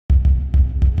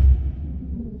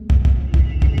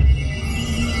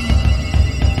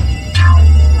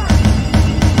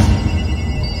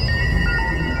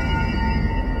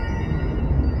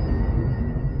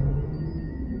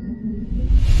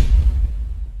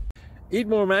Eat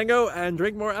more mango and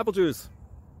drink more apple juice.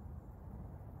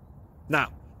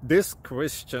 Now, this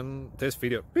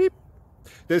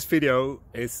video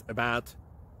is about...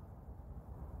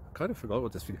 I kind of forgot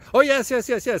what this video... Oh, yes.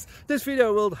 This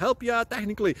video will help you out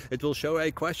technically. It will show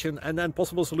a question and then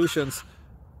possible solutions.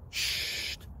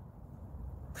 Shh.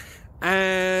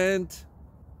 And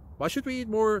why should we eat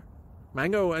more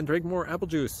mango and drink more apple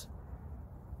juice?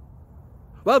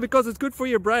 Well, because it's good for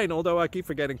your brain, although I keep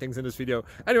forgetting things in this video.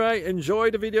 Anyway,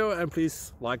 enjoy the video and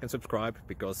please like and subscribe,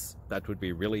 because that would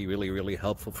be really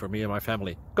helpful for me and my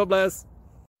family. God bless!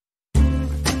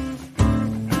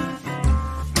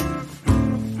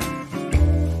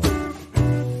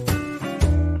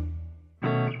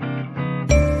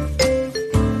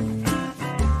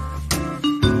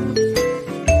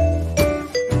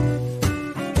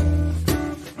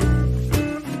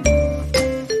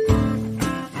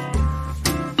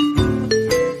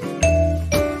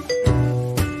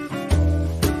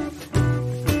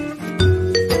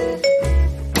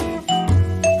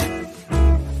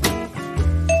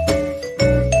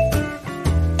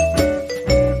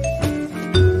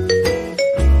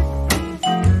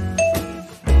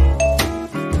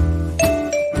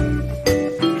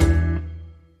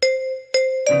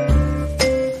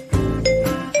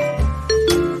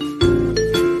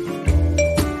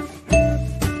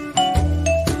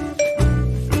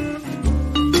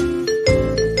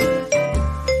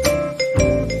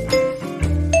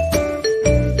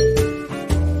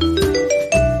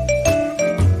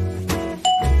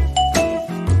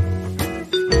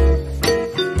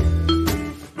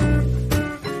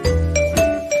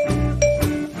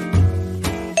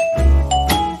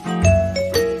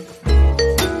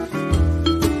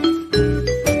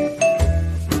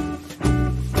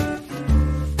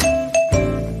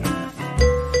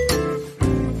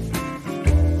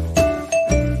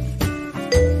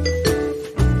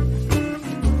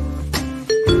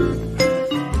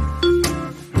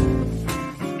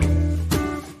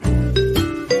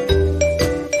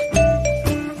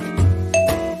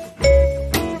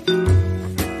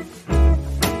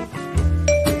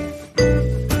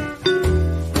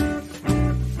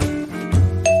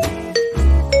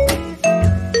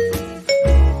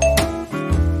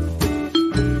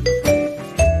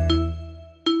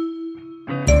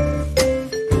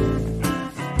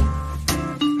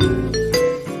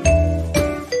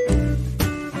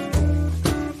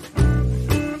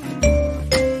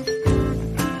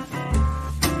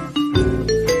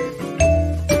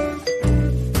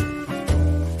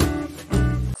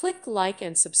 Click like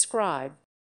and subscribe.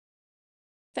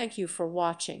 Thank you for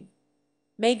watching.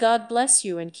 May God bless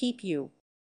you and keep you.